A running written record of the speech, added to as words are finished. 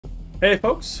Hey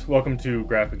folks, welcome to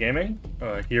Graphic Gaming,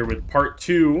 here with part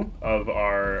 2 of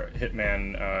our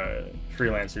Hitman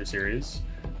Freelancer series.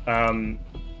 A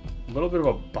little bit of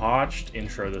a botched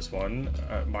intro this one.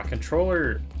 My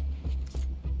controller,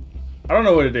 I don't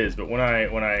know what it is, but when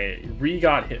I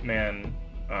re-got Hitman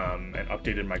and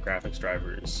updated my graphics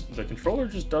drivers, the controller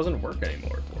just doesn't work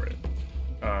anymore for it.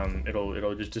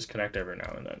 It'll just disconnect every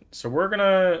now and then. So we're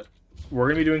gonna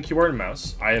be doing keyboard and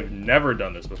mouse. I have never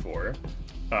done this before.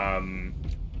 I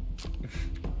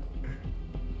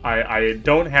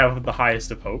don't have the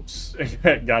highest of hopes,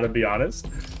 gotta be honest.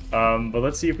 But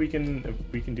let's see if we can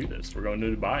do this. We're going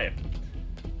to Dubai.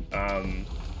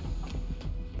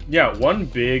 Yeah, one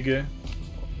big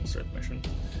start the mission.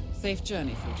 Safe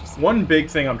journey, Fuji. One big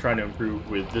thing I'm trying to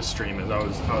improve with this stream is I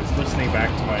was listening back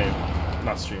to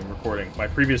my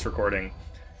previous recording,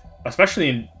 especially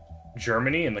in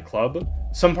Germany in the club.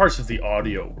 Some parts of the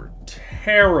audio were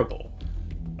terrible.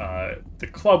 The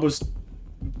club was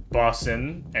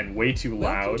bussin' and way too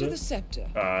loud. To the Scepter,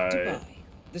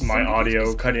 My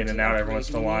audio cut in and out every once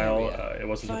in a while. It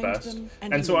wasn't the best.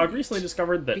 And so I've recently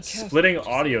discovered that splitting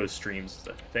audio streams is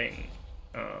a thing.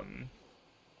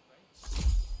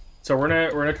 So we're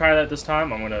gonna try that this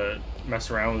time. I'm gonna mess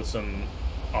around with some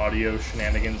audio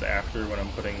shenanigans after when I'm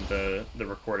putting the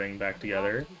recording back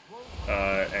together,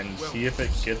 and see if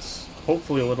it gets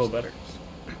hopefully a little better.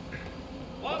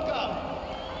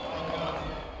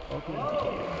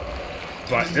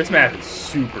 But this map is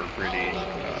super pretty.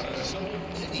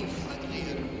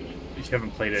 If you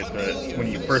haven't played it,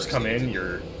 when you first come in,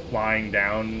 you're flying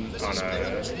down on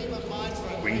a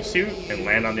wingsuit and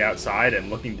land on the outside, and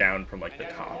looking down from like the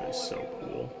top is so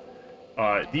cool.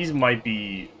 These might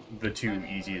be the two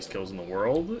easiest kills in the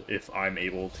world if I'm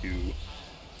able to.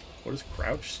 What is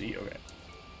crouch? C? Okay.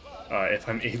 If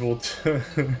I'm able to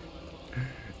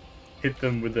hit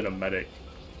them within a medic.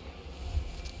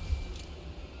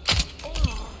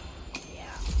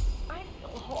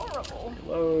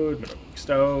 Reload, middle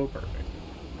stow, perfect.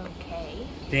 Okay.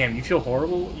 Damn, you feel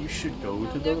horrible? You should go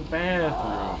to the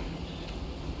bathroom.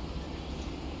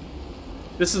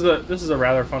 This is a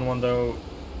rather fun one though.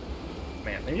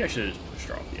 Man, maybe I should have just pushed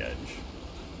her off the edge.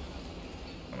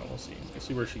 I don't know, we'll see. We'll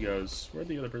see where she goes. Where'd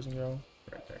the other person go?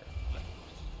 Right there.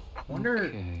 I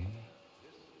wonder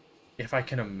if I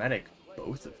can medic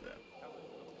both of them.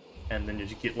 And then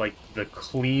just get like the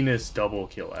cleanest double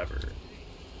kill ever.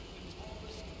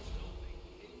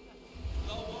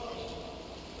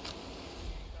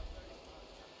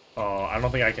 Oh, I don't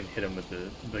think I can hit him with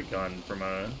the gun from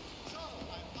a...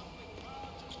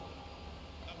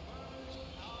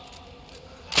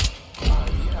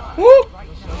 Woo!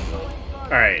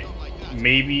 Alright,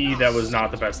 maybe that was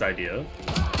not the best idea.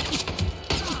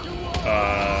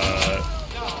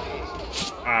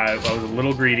 I was a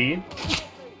little greedy.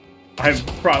 I'm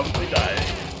probably dying.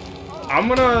 I'm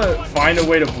gonna find a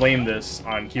way to blame this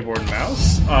on keyboard and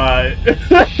mouse.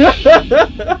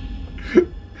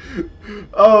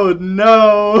 Oh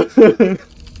no!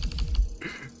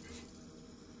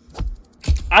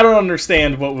 I don't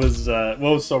understand what was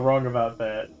so wrong about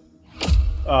that.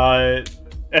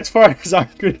 As far as I'm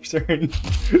concerned,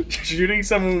 shooting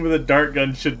someone with a dart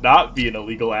gun should not be an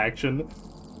illegal action.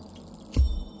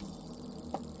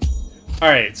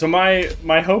 Alright, so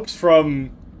my hopes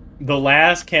from the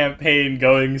last campaign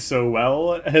going so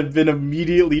well have been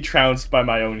immediately trounced by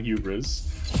my own hubris.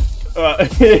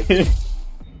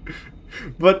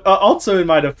 But also in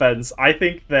my defense, I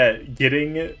think that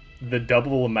getting the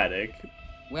double medic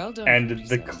and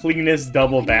the cleanest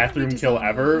double bathroom kill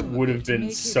ever would have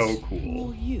been so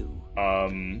cool.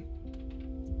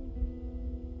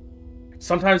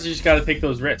 Sometimes you just gotta take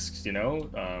those risks, you know?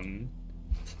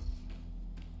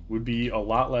 Would be a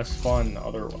lot less fun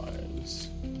otherwise.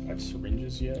 I have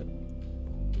syringes yet?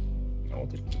 No, I'll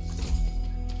take this.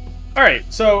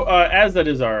 Alright, so as that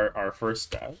is our first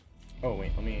step. Oh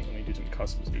wait, let me do some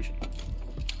customization.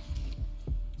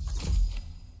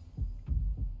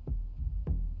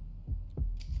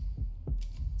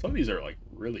 Some of these are like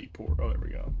really poor. Oh, there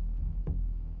we go.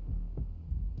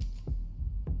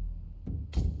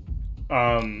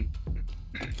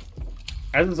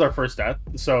 As is our first death,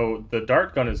 so the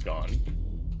dart gun is gone,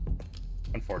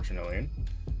 unfortunately.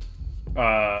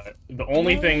 The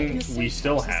only thing we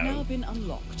still have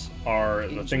are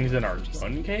the things in our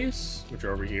gun case, which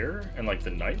are over here, and like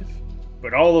the knife.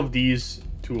 But all of these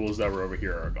tools that were over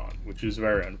here are gone, which is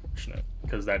very unfortunate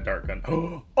because that dart gun.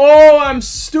 Oh, I'm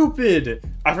stupid!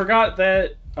 I forgot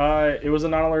that it was a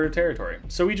non-alerted territory,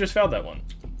 so we just failed that one.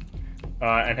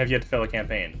 And have yet to fail a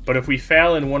campaign. But if we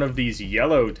fail in one of these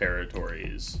yellow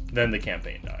territories, then the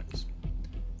campaign dies.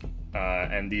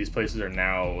 And these places are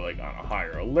now like on a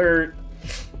higher alert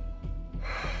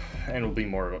and will be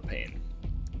more of a pain.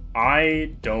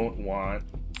 I don't want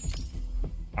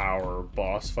our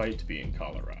boss fight to be in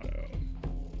Colorado.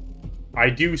 I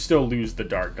do still lose the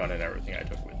dart gun and everything I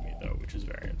took with me though, which is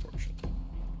very unfortunate.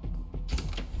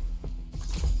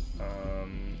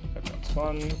 That sounds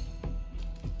fun.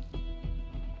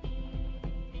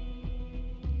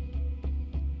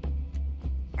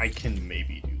 I can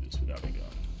maybe do this without a gun.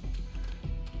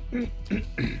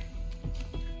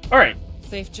 Alright.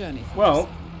 Safe journey. Well,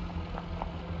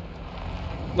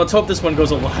 let's hope this one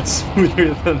goes a lot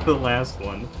smoother than the last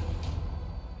one.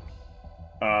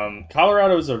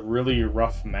 Colorado is a really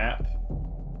rough map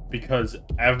because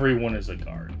everyone is a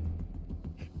guard.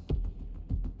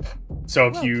 So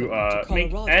if you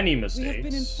make any mistakes... We have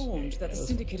been informed that the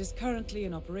Syndicate is currently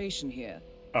in operation here.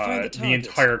 The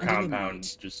entire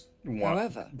compound just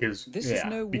However,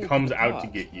 becomes out to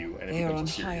get you, and they it are on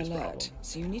becomes a high serious alert, problem.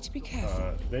 so you need to be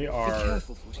careful. They Be are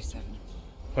careful, 47.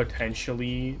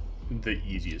 potentially the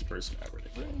easiest person ever to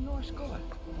kill.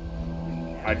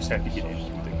 I just have to get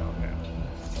into the compound.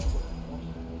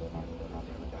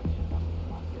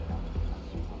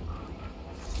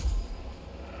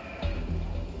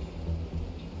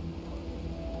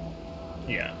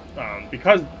 Yeah,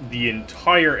 because the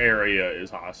entire area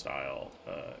is hostile,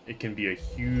 it can be a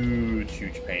huge,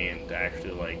 huge pain to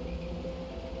actually, like,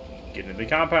 get into the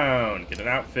compound, get an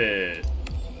outfit,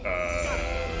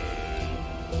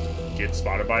 get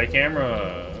spotted by a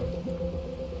camera.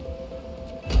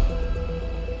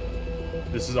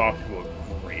 This is off to a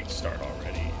great start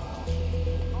already.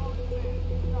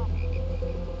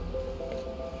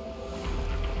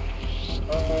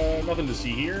 Nothing to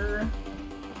see here.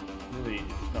 Really,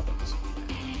 nothing to see.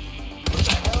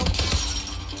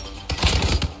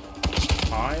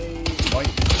 I might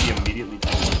just be immediately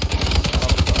done.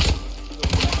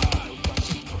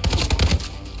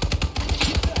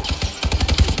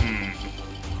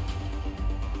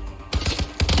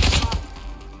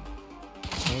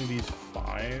 Only these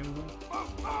 5?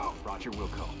 Roger, will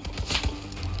call.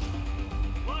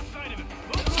 Lost sight of him.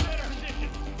 Move to better position.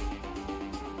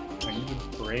 I need to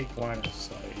break line of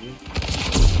sight.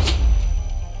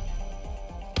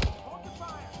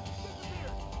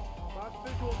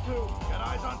 Got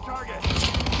eyes on target.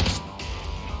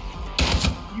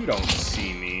 You don't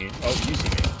see me. Oh, you see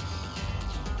me.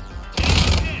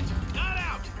 Hit. Not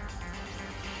out.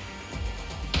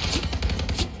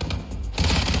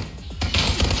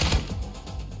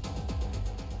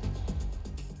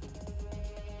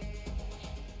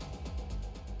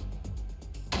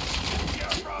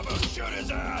 Yeah, Bravo, shoot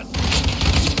his ass.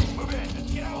 Move in.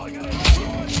 Let's get out. I got it.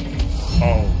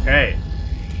 Okay.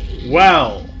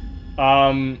 Well,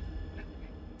 How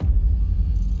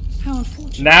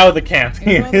unfortunate. now the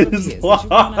campaign is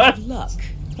lost. Out of luck.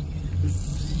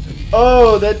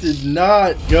 Oh, that did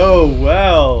not go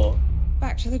well.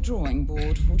 Back to the drawing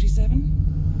board, 47.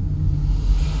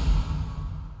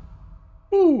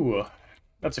 Ooh,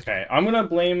 that's okay. I'm gonna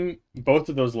blame both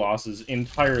of those losses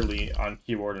entirely on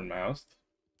keyboard and mouse,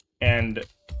 and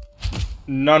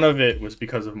none of it was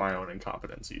because of my own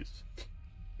incompetencies.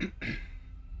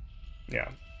 Yeah.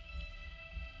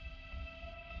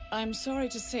 I'm sorry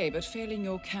to say, but failing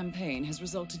your campaign has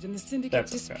resulted in the Syndicate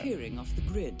That's okay. disappearing off the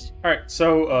grid. Alright,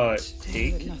 so, Now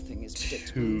take that nothing is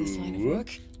predictable in this line of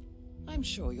work, I'm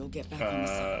sure you'll get back on the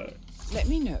side. Let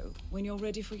me know when you're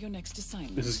ready for your next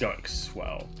assignment. This is going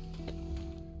swell.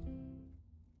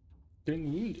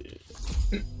 Getting wounded.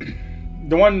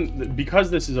 The one,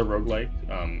 because this is a roguelike,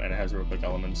 and it has roguelike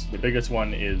elements, the biggest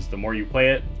one is the more you play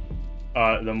it,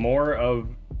 the more of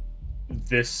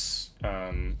this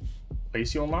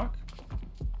place you unlock,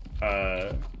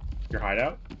 your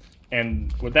hideout.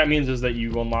 And what that means is that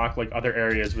you unlock like other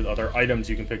areas with other items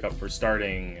you can pick up for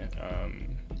starting.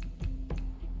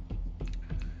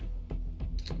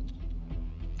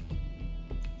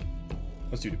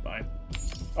 Let's do Dubai.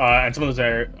 And some of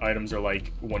those items are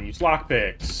like one-use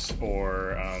lockpicks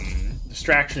or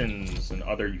distractions and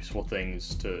other useful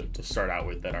things to start out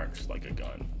with that aren't just like a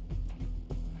gun.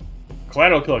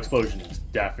 Collateral kill explosion is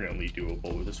definitely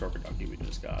doable with the sword production we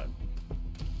just got.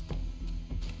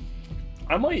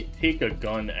 I might take a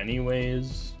gun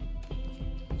anyways,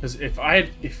 because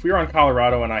if we were on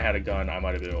Colorado and I had a gun, I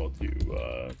might have been able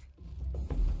to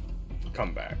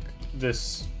come back.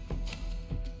 This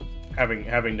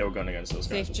having no gun against those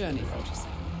guys. Safe journey, 47.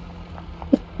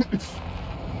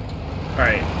 All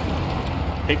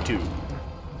right, take 2.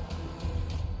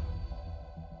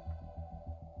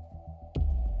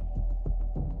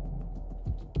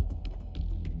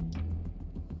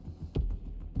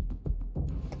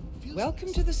 Welcome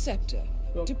Welcome to the Scepter.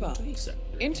 Welcome Dubai. to the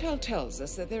Scepter. Intel tells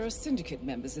us that there are syndicate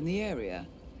members in the area.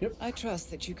 Yep. I trust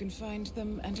that you can find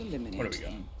them and eliminate What do we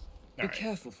got? them. Be Alright.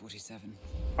 careful, 47.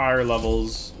 Higher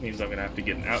levels means I'm gonna have to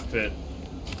get an outfit.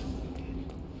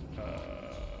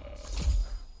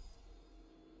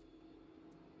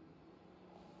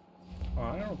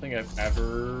 I don't think I've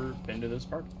ever been to this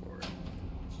park before.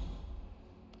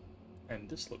 And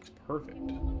this looks perfect.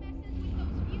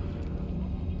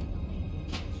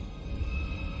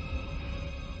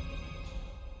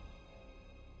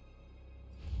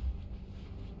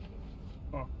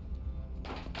 Oh. Is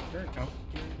there an outfit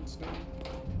here I can see?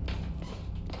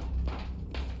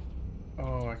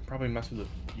 Oh, I can probably mess with the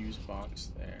fuse box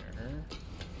there.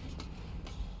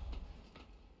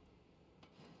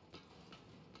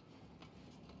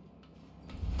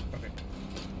 Okay.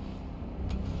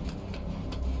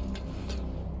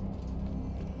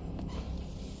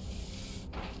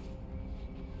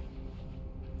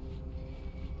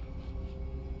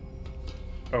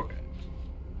 Okay.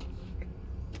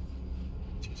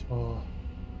 Jeez. Oh.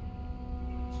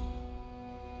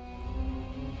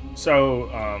 So,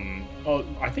 oh,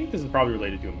 I think this is probably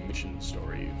related to a mission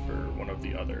story for one of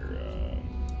the other,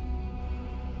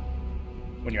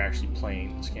 when you're actually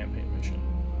playing this campaign mission.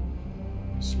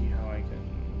 See how I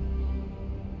can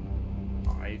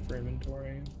buy for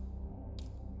inventory.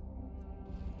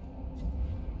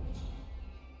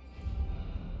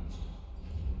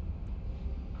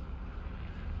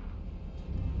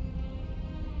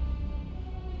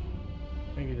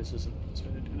 Maybe this isn't the best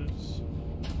way to do this.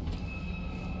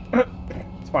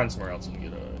 Let's find somewhere else and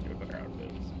get a better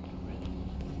outfit.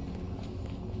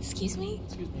 Excuse me?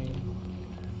 Excuse me.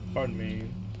 Pardon me.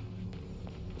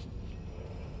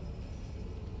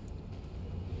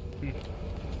 Maybe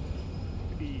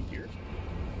here?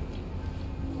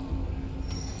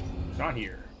 Not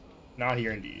here. Not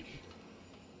here indeed.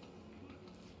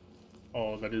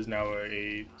 Oh, that is now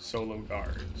a solo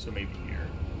guard, so maybe here.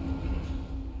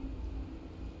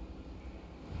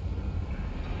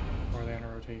 Are they on a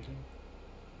rotation?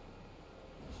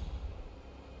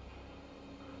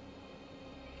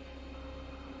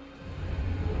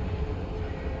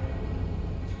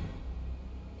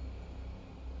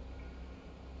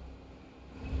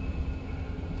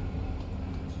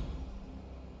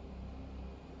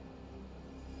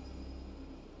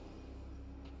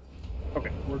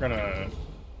 Okay, we're gonna...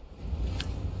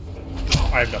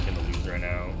 I have nothing to lose right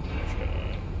now. I'm just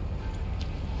gonna...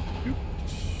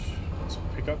 Let's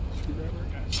pick up the screwdriver.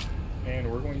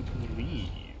 And we're going to leave.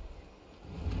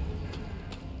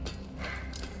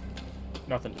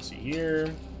 Nothing to see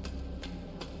here.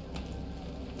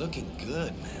 Looking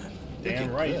good, man. Damn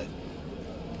Looking right.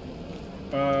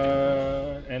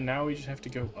 good. And now we just have to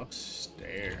go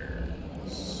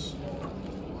upstairs.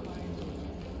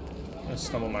 Let's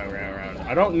stumble my way around.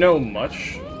 I don't know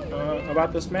much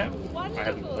about this map. I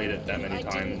haven't played it that many I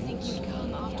didn't think times. you'd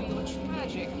come after your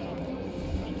tragic.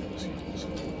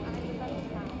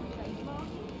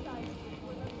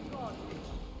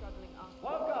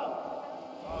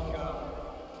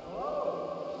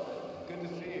 Good to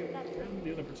see you.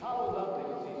 The other person. How lovely to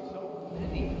see so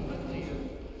many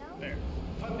There.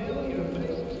 familiar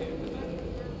faces here today.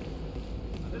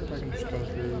 If I can just go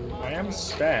through. I am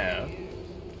staff.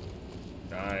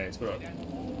 Nice. What up?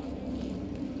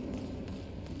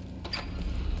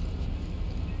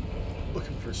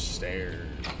 Looking for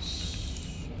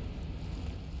stairs.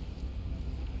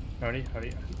 Howdy. I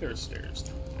think there are stairs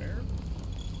through there.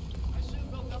 I soon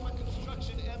built up a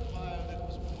construction empire that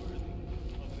was worthy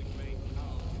of the great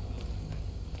power.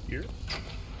 Here.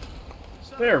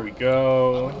 There we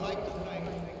go. I would like to thank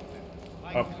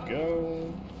my Up we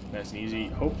go. Nice and easy.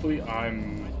 Hopefully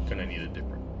I'm gonna need a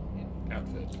different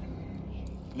outfit.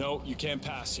 No, you can't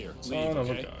pass here. Leave, Son of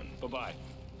a okay? gun. Bye-bye.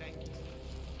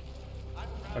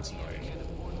 That's annoying.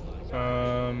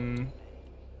 How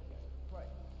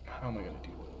am I gonna do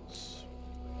this?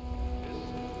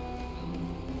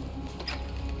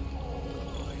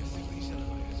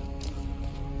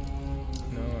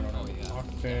 No, I don't have a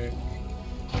lockpick.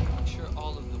 I'm sure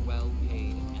all of the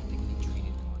well-paid and ethically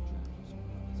treated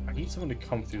contractors. I need someone to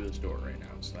come through this door right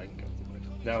now so I can go through it.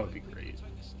 That would be great.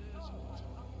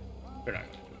 They're not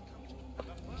gonna do it.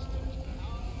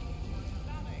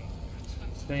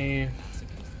 Safe.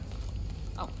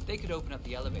 Oh, they could open up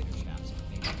the elevator shafts.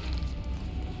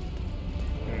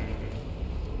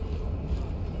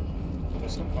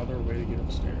 There's some other way to get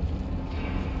upstairs.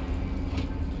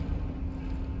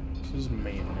 This is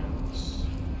maintenance.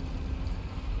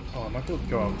 Oh, I might be able to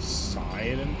go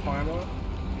outside and climb up.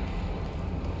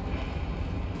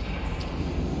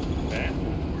 That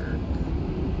would work.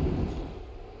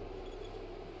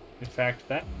 fact,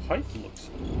 that pipe looks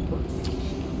perfect.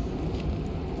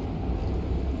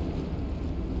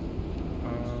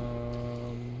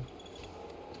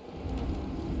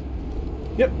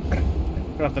 Yep.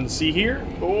 Nothing to see here.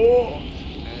 Oh.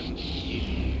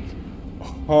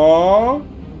 Huh?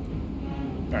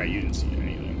 Alright, you didn't see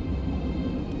anything.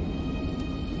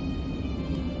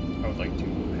 I would like to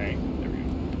hang. There we go.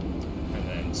 And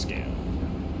then scan.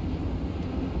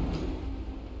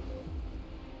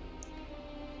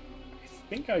 I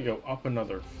think I go up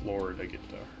another floor to get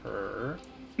to her.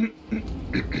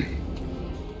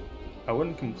 I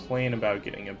wouldn't complain about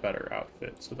getting a better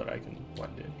outfit so that I can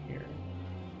blend in here.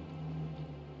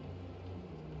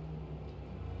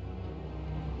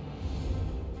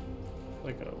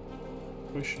 Like a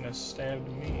push and a stabbed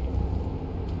me.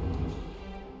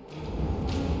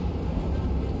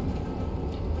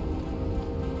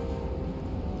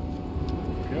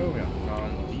 There we go, we got a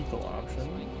non-lethal option.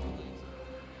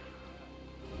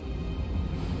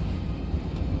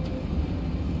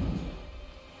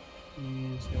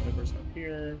 He's the only person up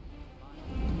here.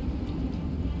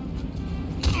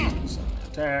 Use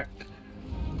attack.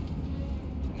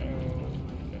 No,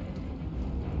 no.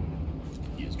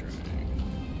 He is drag.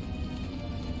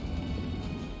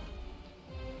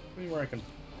 Where I can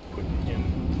put him.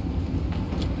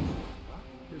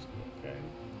 Here's okay.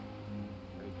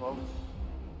 Hey, folks.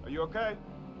 Are you okay?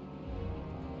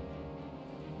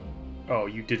 Oh,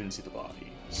 you didn't see the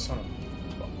body. Son of a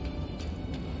fuck.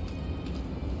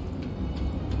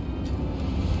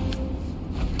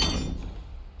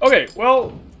 Okay,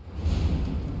 well.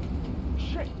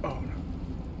 Shit. Oh no.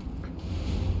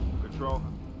 Control.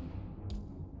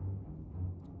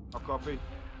 I'll copy.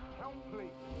 Help, please.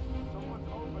 Someone's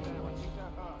over there. I think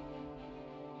they're hurt.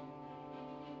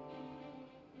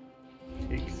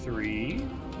 Take 3.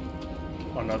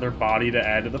 Another body to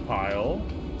add to the pile.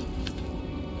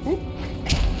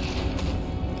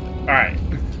 Alright.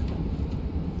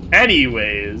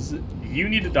 Anyways, you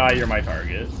need to die, you're my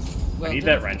target. I need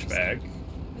that wrench back.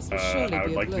 I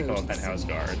would like to become a penthouse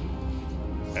guard.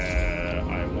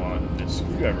 I want this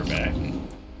screwdriver back.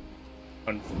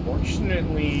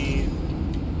 Unfortunately,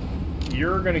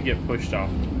 you're gonna get pushed off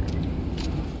the room.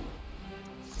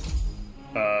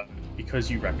 Because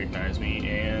you recognize me,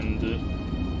 and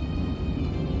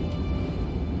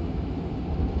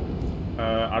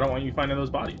I don't want you finding those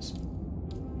bodies.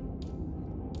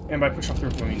 And by push off the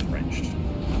roof, I mean wrenched.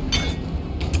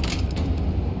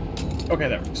 Okay,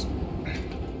 that works.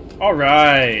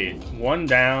 Alright, 1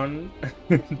 down.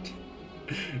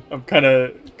 I'm kind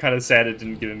of sad it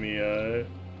didn't give me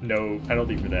no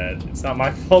penalty for that. It's not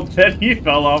my fault that he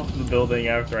fell off the building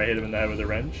after I hit him in the head with a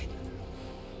wrench.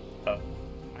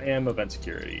 I am event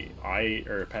security.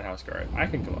 Or penthouse guard. I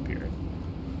can come up here.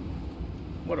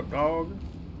 What up, dog?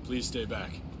 Please stay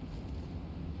back.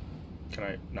 Can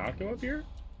I not go up here?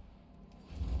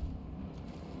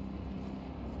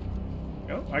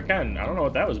 No, I can. I don't know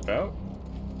what that was about.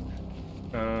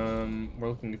 We're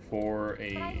looking for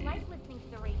a... But I like listening to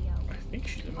the radio. I think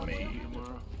she's a maid.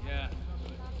 Yeah.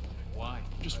 Why?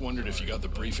 Just wondered if you got the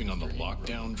briefing on the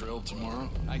lockdown drill tomorrow?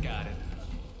 I got it.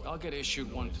 I'll get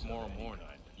issued one tomorrow morning.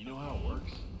 You know how it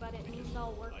works? But it means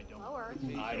I'll work slower.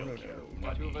 I don't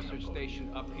care. Two of us are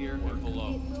stationed up here and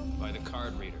below by the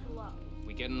card reader.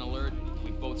 We get an alert,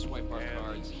 we both swipe our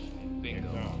cards, and bingo.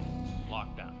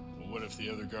 Lockdown. Well, what if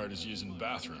the other guard is using the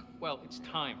bathroom? Well, it's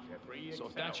time. So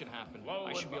if that should happen,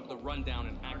 I should be able to run down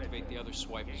and activate the other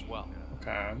swipe as well.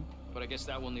 Okay. But I guess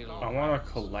that will need a I little... want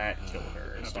to collat kill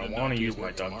her, so I want to use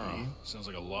my ducky. Sounds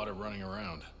like a lot of running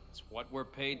around. It's what we're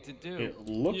paid to do. It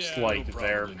looks like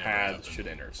their paths should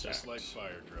intersect. Just like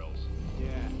fire drills. Yeah.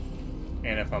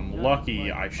 And if I'm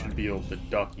lucky, I should be able to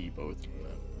ducky both of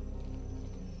them.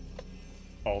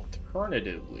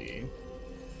 Alternatively...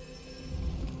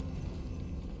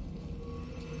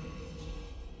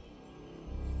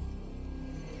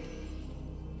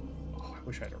 Oh, I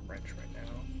wish I had a wrench right now.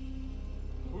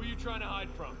 Who are you trying to hide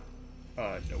from?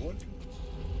 No one.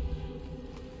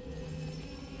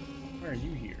 Why are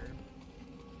you here?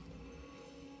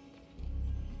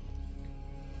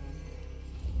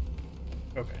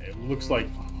 Okay, it looks like...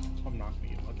 Oh, I'm not gonna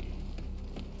get lucky.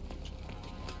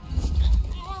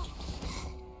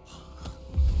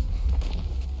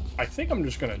 I think I'm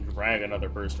just gonna drag another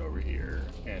person over here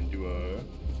and do a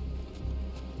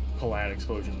collat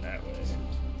explosion that way.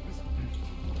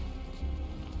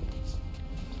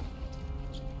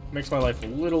 Makes my life a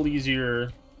little easier.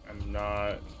 I'm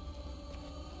not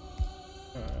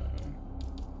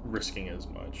risking as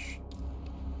much.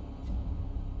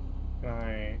 Can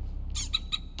I...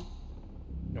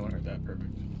 No one heard that. Perfect.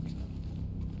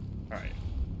 Alright.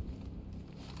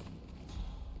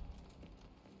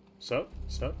 Sup?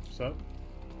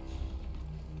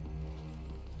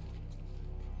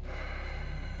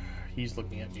 He's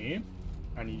looking at me.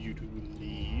 I need you to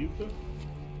leave.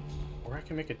 Or I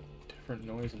can make a different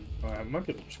noise and... Oh, I might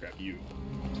be able to just grab you.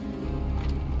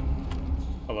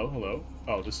 Hello, hello?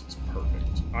 Oh, this is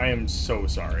perfect. I am so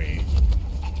sorry.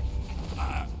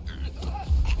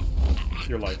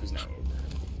 Your life is now over.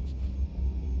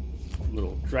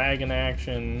 Little dragon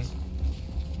action.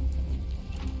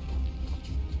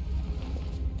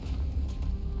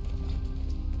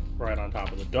 Right on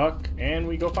top of the duck, and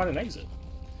we go find an exit.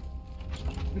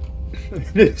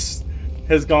 This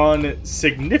has gone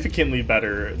significantly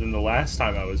better than the last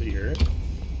time I was here.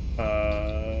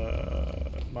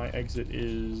 My exit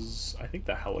is, I think,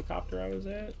 the helicopter I was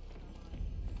at.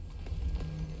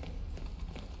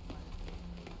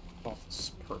 Oh, this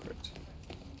is perfect.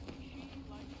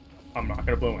 I'm not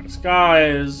gonna blow my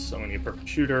disguise. I'm gonna get perfect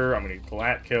shooter. I'm gonna get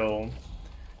collat kill.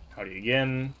 Howdy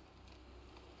again.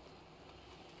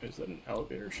 Is that an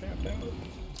elevator shaft out?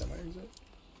 Is that my exit?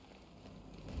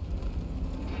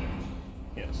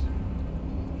 Yes.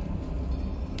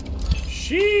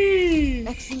 Sheesh!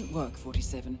 Excellent work,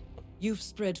 47. You've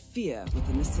spread fear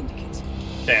within the syndicate.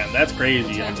 Damn, that's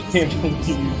crazy. I can't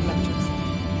believe.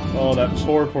 Oh, that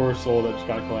poor soul that just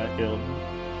got collat killed.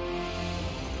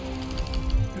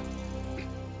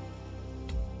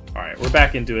 Alright, we're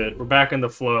back into it. We're back in the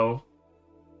flow.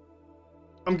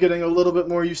 I'm getting a little bit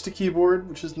more used to keyboard,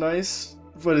 which is nice,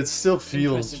 but it still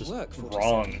feels just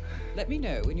wrong. Let me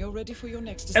know when you're ready for your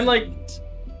next assignment. And like, assignment.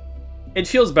 it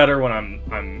feels better when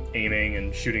I'm aiming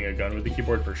and shooting a gun with the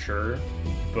keyboard for sure,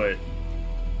 but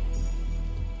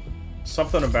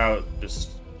something about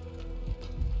just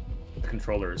the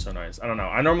controller is so nice. I don't know.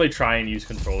 I normally try and use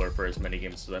controller for as many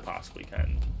games as I possibly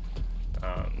can,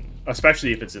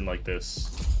 especially if it's in like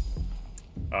this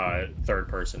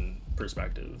third-person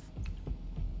perspective.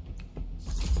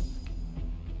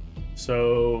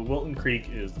 So Wilton Creek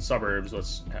is the suburbs.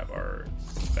 Let's have our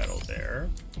battle there.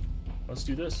 Let's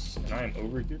do this. And I am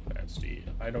over gear capacity.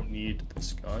 I don't need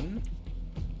this gun.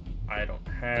 I don't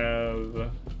have...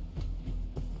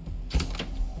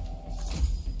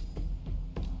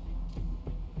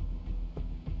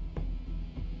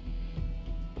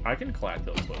 I can collect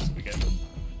those close if we get them.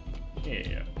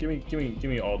 Yeah. Give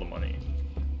me all the money.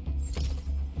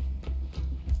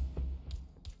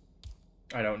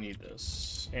 I don't need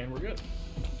this. And we're good.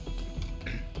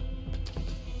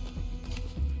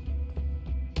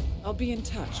 I'll be in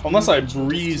touch. Unless I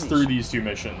breeze through these two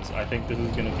missions, I think this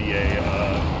is going to be a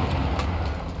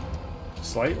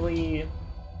slightly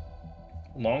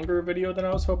longer video than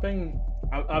I was hoping.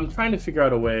 I'm trying to figure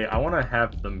out a way. I want to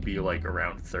have them be like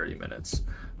around 30 minutes.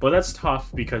 But that's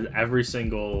tough because every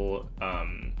single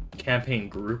campaign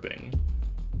grouping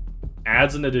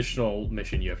adds an additional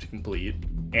mission you have to complete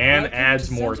and adds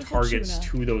more targets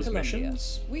to those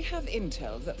missions. We have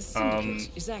intel that the syndicate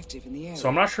is active in the area. So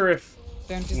I'm not sure if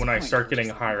when I start getting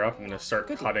higher up, I'm going to start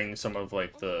cutting some of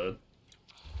like the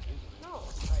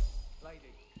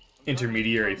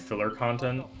intermediary filler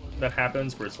content that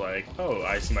happens where it's like, oh,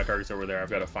 I see my targets over there, I've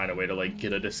got to find a way to like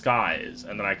get a disguise,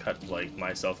 and then I cut like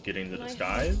myself getting the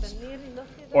disguise.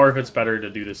 Or if it's better to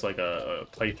do this like a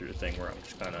playthrough thing where I'm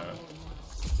just kind of...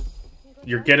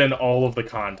 You're getting all of the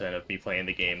content of me playing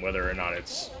the game, whether or not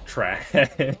it's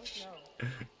trash.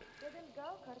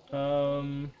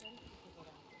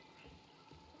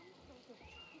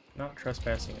 Not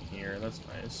trespassing in here, that's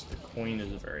nice. The coin is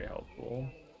very helpful.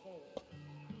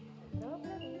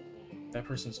 That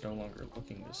person's no longer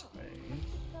looking this way.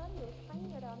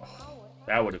 Oh,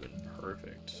 that would have been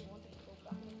perfect.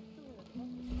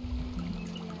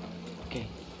 Okay.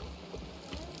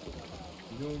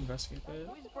 You go investigate that?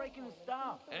 Who's breaking the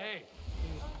stuff? Hey,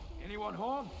 anyone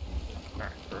home?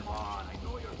 Alright, perfect. Come on, I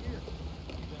know you're here.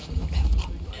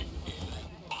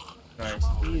 Nice,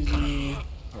 easy.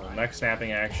 A little neck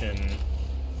snapping action.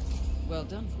 Well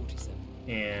done, 47.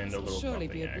 And a little surely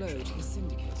be bumping a blow action. to the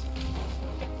syndicate.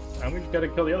 And we just gotta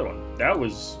kill the other one. That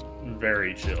was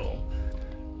very chill.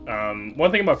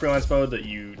 One thing about freelance mode that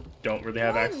you don't really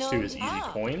have access to is easy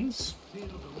coins.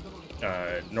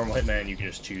 Normal Hitman, you can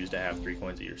just choose to have 3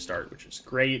 coins at your start, which is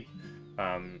great.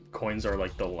 Coins are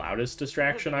like the loudest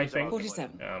distraction, I think.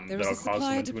 47. There that'll is a cause supply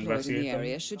someone to deployed in investigate the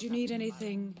area. them. Should you need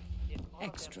anything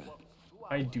extra?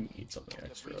 I do need something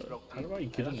extra. How do I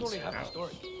get in this house?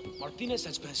 Martinez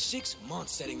had spent 6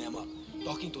 months setting them up,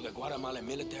 talking to the Guatemalan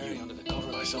military under the cover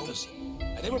of the something.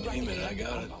 And they were practically I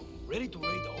got it. ready to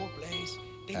raid the whole place.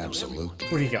 Absolutely.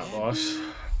 What do you got, boss?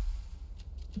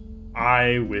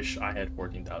 I wish I had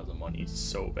 14,000 money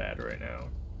so bad right now.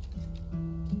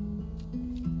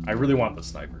 I really want the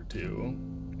sniper too.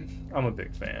 I'm a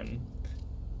big fan.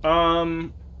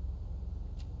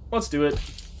 Let's do it.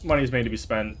 Money's made to be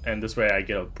spent, and this way I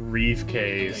get a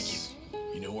briefcase. Thank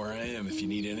you. You know where I am if you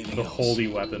need anything The else. holy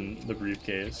weapon, the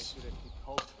briefcase.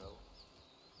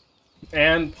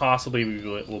 And possibly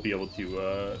we'll be able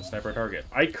to snipe our target.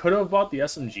 I could have bought the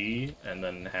SMG and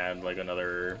then had like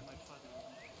another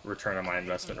return on my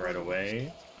investment right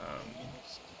away.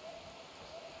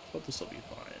 But this will be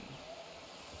fine.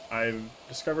 I've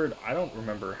discovered I don't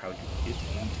remember how to get into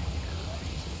here.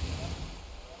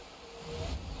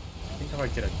 I think if I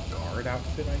get a guard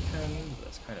outfit I can, but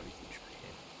that's kind of a huge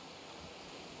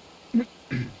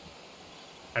pain.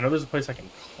 I know there's a place I can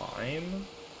climb.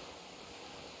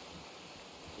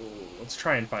 Ooh, let's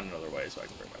try and find another way so I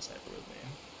can bring my sniper with me.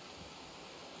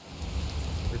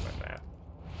 Where's my map?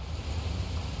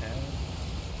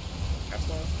 Caps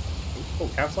lock? Oh,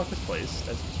 caps lock is placed.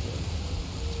 That's useful.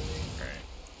 Alright.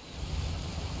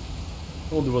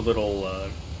 We'll do a little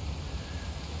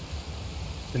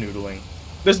canoodling.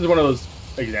 This is one of those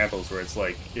examples where it's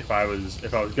like if I was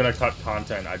gonna cut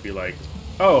content, I'd be like,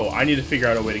 oh, I need to figure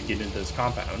out a way to get into this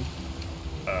compound.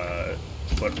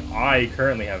 But I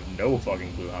currently have no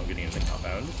fucking clue how I'm getting into the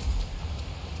compound.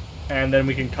 And then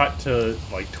we can cut to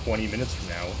like 20 minutes from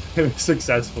now and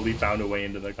successfully found a way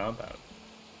into the compound.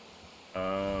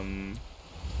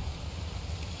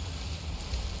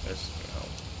 This is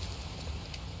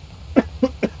gonna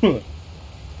help.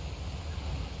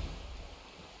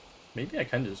 Maybe I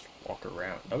can just walk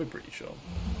around. That'd be pretty chill.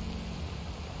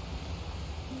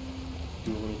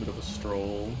 Do a little bit of a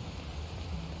stroll.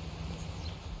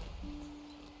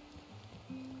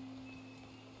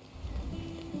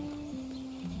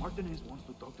 Martinez wants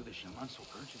to talk to the shaman so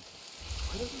urgent.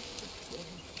 Why doesn't he just let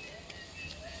him?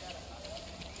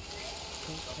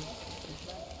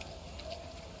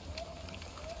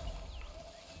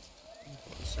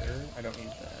 Sir, I don't need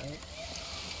that.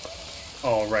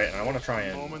 Oh, right, and I want to try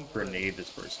and grenade this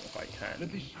person if I can.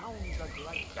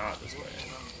 Not this way.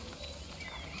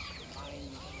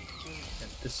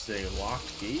 And this is a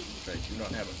locked gate, which I do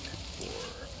not have a pick for.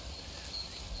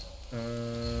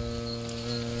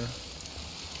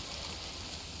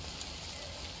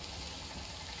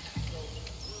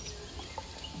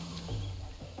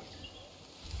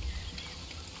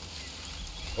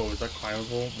 Oh, is that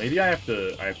climbable? Maybe I have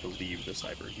to leave the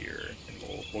sniper here,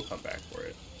 and we'll come back for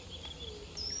it.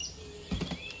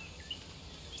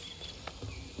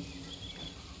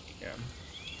 Yeah.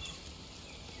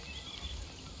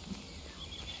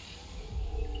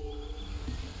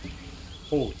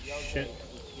 Holy shit.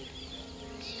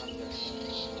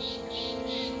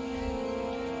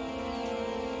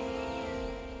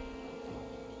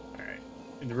 Alright.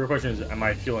 The real question is, am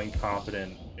I feeling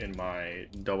confident in my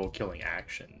double killing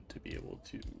action to be able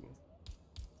to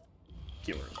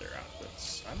get rid of their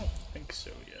outfits? I don't think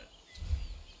so yet.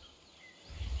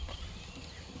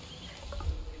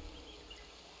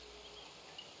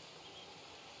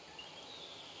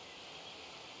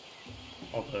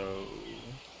 Although...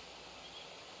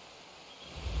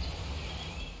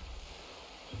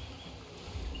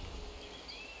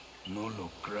 No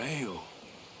lo creo.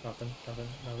 Nothing.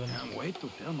 Can't wait to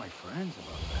tell my friends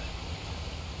about that.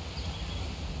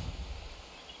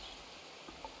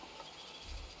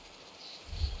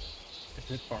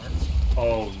 Is it farms?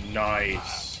 Oh,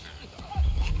 nice.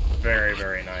 Very,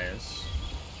 very nice.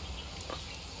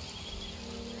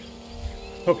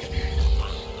 Okay.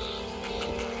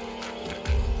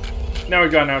 Now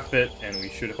we've got an outfit, and we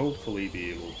should hopefully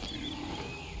be able to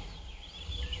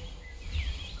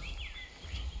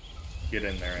get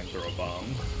in there and throw a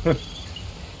bomb.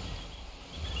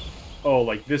 Oh,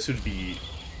 like this would be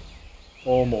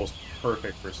almost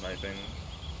perfect for sniping.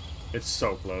 It's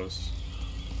so close.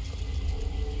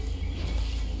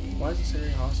 Why is this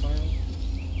area hostile?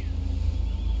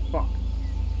 Fuck.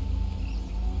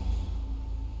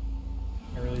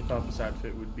 I really thought this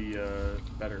outfit would be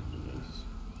better for this.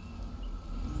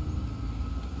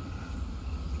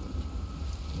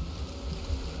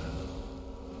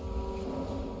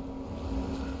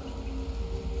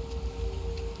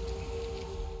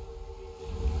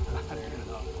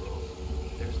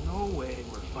 There's no way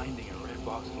we're finding a red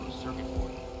box for a circuit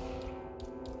board.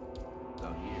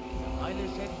 Out here. Either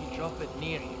said he dropped it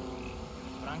near him.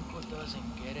 If Franco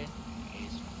doesn't get it,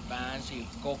 his fancy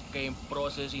cocaine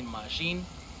processing machine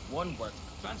won't work.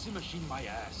 Fancy machine my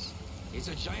ass. It's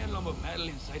a giant lump of metal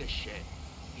inside a shed.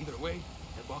 Either way,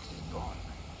 the box is gone.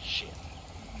 Shit.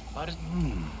 But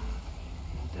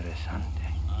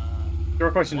Interesante. The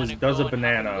real question is, does a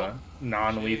banana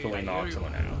non-lethally knock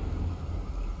someone out?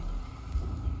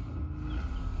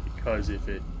 Because if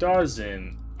it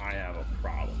doesn't, I have a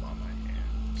problem on my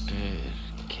hands.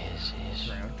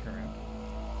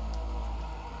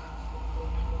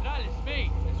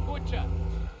 Butcher,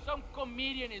 some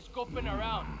comedian is scoping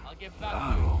around. I'll get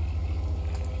back to you.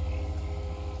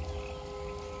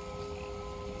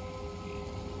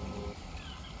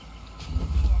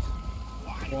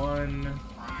 One.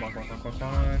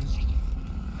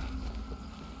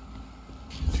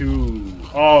 Two.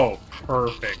 Oh,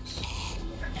 perfect.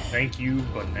 Thank you,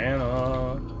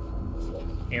 banana.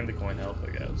 And the coin help,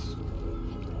 I guess.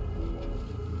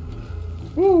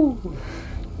 Woo!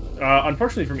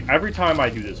 Unfortunately for me, every time I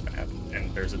do this map,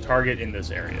 and there's a target in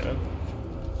this area,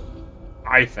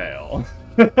 I fail.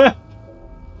 I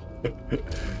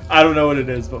don't know what it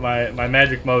is, but my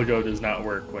magic mojo does not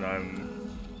work when I'm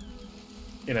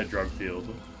in a drug field.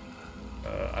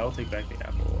 I'll take back the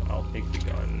apple. I'll take the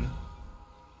gun.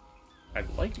 I'd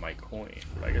like my coin,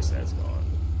 but I guess that's gone.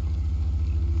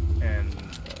 And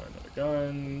another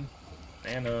gun.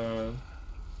 Mana.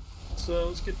 So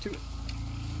let's get to it.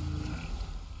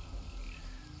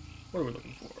 What are we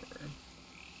looking for?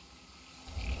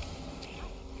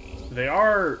 They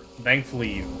are,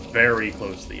 thankfully, very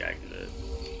close to the exit.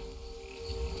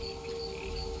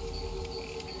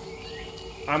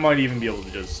 I might even be able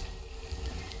to just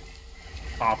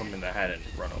pop them in the head and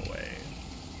run away.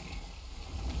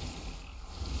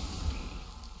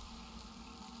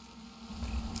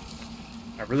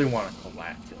 I really want to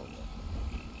collat kill them.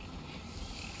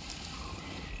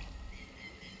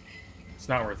 It's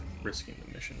not worth risking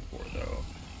the mission for, though.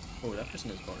 Oh, that person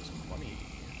is going to some money.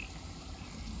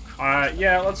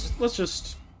 Yeah, let's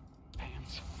just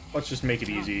make it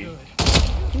easy.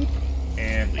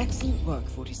 And leave. Excellent work,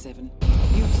 47.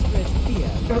 You've spread fear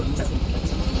among the syndicate.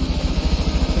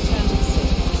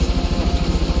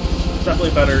 It's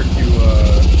definitely better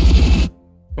to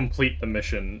complete the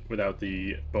mission without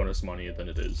the bonus money than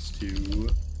it is to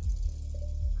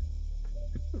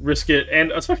risk it,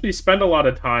 and especially spend a lot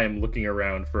of time looking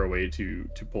around for a way to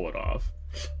pull it off.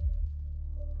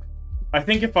 I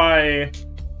think if I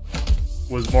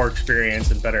was more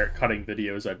experienced and better at cutting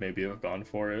videos, I'd maybe have gone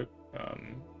for it.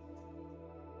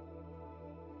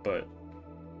 But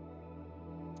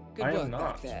good I work am not.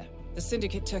 back there. The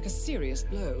syndicate took a serious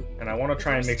blow. And I want to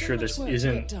try and make sure this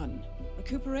isn't done.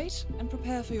 Recuperate and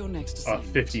prepare for your next a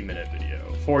assignment. 50-minute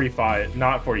video. 45,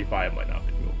 not 45 might not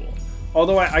be doable.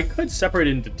 Although I could separate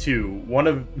it into two. One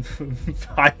of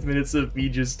 5 minutes of me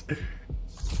just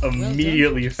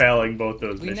immediately failing both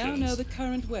those missions. We now know the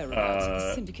current whereabouts of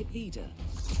the syndicate leader.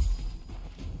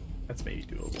 That's maybe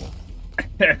doable.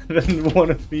 And then one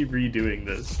of me redoing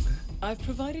this. I've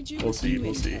provided you. We'll see.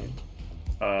 We'll see.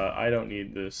 I don't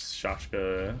need this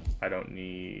Shashka. I don't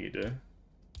need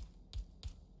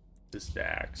this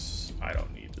Dax. I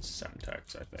don't need this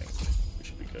Semtex. I think we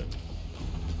should be good.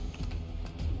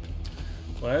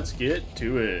 Let's get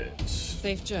to it.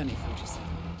 Safe journey, 47.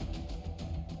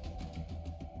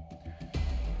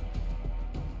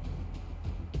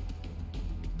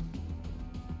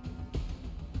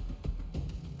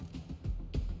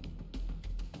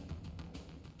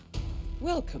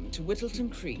 Welcome to Whittleton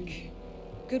Creek.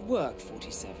 Good work,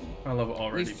 47. I love it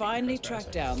already. We finally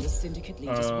tracked down the syndicate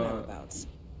leader's whereabouts.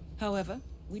 However,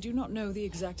 we do not know the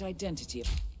exact identity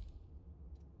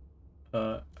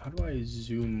of how do I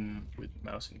zoom with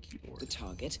mouse and keyboard? The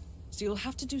target, so you'll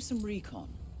have to do some recon.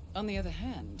 On the other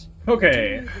hand,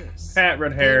 okay, hat,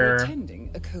 red hair. They're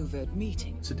attending a covert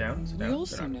meeting. Sit down, sit down. We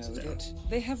also know that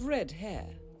they have red hair.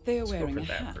 They are wearing a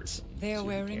hat. They are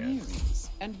wearing earrings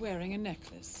and wearing a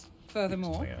necklace.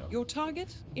 Furthermore, your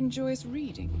target enjoys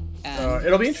reading.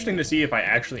 It'll be interesting to see if I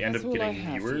actually end up getting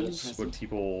viewers. Would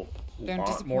people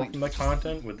want more from the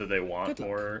content? Whether they want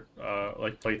more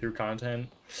like playthrough content,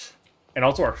 and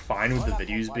also are fine with the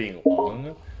videos being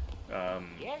long,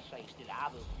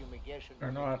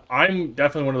 or not. I'm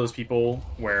definitely one of those people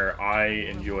where I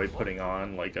enjoy putting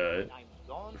on like a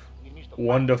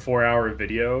 1 to 4 hour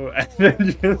video and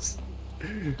then just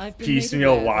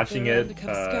piecemeal watching it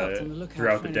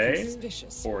throughout the day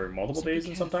or multiple days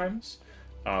and sometimes.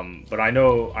 But I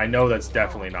know that's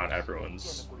definitely not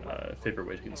everyone's favorite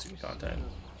way to consume content,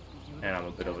 and I'm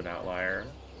a bit of an outlier.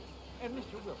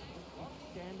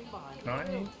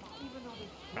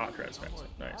 Not trespassing.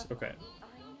 Nice. Okay.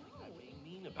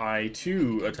 I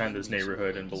too attend this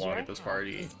neighborhood and belong at this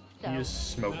party. He is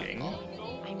smoking.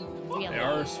 They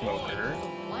are a smoker.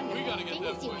 We gotta get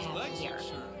that boy's legs here.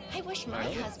 I wish my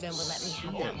husband would let me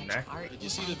have that much art. Did you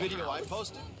see the video I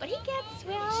posted? But he gets,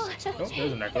 well... Oh,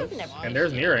 there's a necklace. And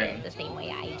there's an earring. The same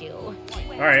way I do.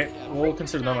 Alright, we'll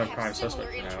consider them a prime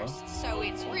suspect for now. So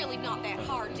it's really not that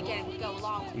hard to get him to go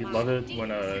along with We love it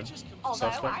when a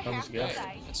suspect comes together.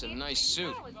 It's a nice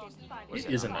suit. It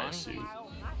is a nice suit.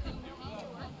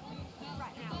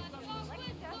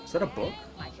 Is that a book?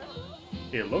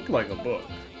 It looked like a book.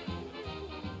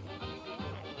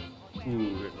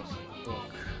 Ooh, it looks like a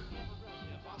book.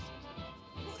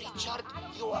 Richard,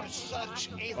 you are such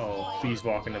a Oh, please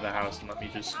walk into the house and let me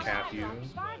just cap you.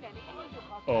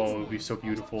 Oh, it would be so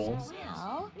beautiful.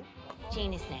 Well,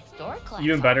 Janus next door collects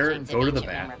Even better, all kinds go of to the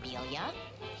ancient bath. memorabilia.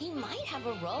 He might have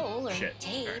a roll or Shit.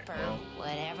 tape Alright, or well.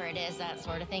 whatever it is that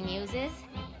sort of thing uses.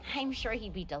 I'm sure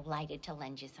he'd be delighted to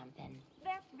lend you something.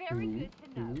 That's very good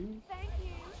to know. Thank you.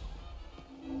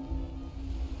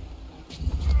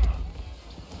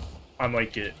 I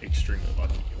might get extremely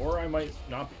lucky, or I might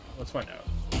not be. Let's find out.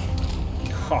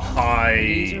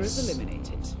 Nice.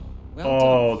 Eliminated. Well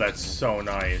Oh, done. that's so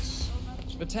nice.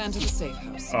 Return to the safe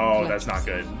house. Oh, Collect that's not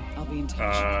yourself. good. I'll be in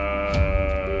touch.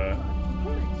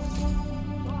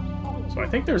 So I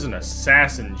think there's an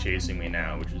assassin chasing me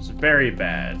now, which is very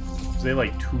bad. 'Cause they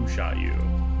like two-shot you.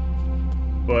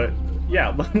 But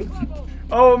yeah.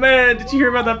 Oh man, did you hear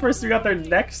about that person who got their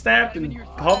neck stabbed in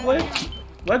public?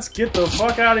 Let's get the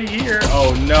fuck out of here.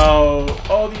 Oh no.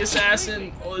 Oh, the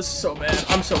assassin. Oh, this is so bad.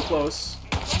 I'm so close.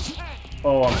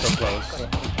 Oh, I'm so close.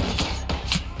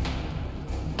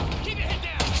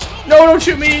 No, don't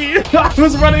shoot me! I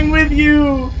was running with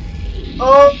you!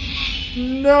 Oh,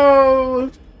 no!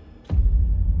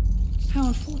 How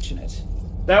unfortunate.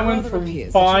 That went Rather from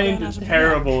appears that you fine ran to out of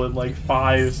terrible in like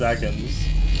 5 seconds.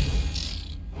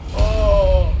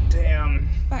 Oh, damn.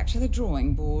 Back to the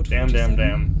drawing board. Damn, 47.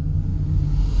 damn.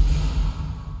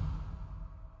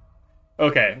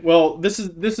 Okay, well, this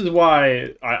is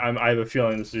why I have a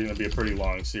feeling this is going to be a pretty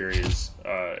long series.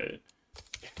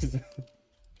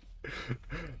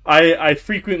 I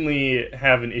frequently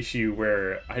have an issue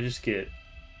where I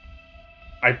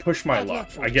push my luck.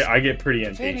 I get pretty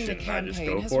impatient and I just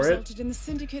go for it. And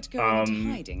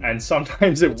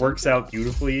sometimes it works out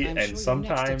beautifully, and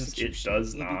sometimes it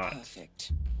does not.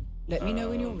 Let me know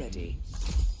when you're ready.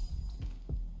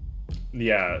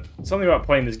 Yeah, something about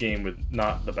playing this game with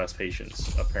not the best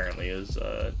patience apparently is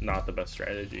not the best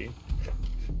strategy.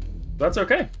 That's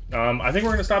okay. I think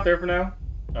we're gonna stop there for now.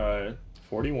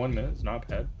 41 minutes, not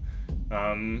bad.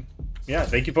 Yeah,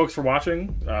 thank you folks for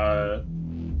watching.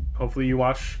 Hopefully you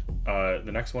watch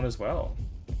the next one as well.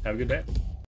 Have a good day.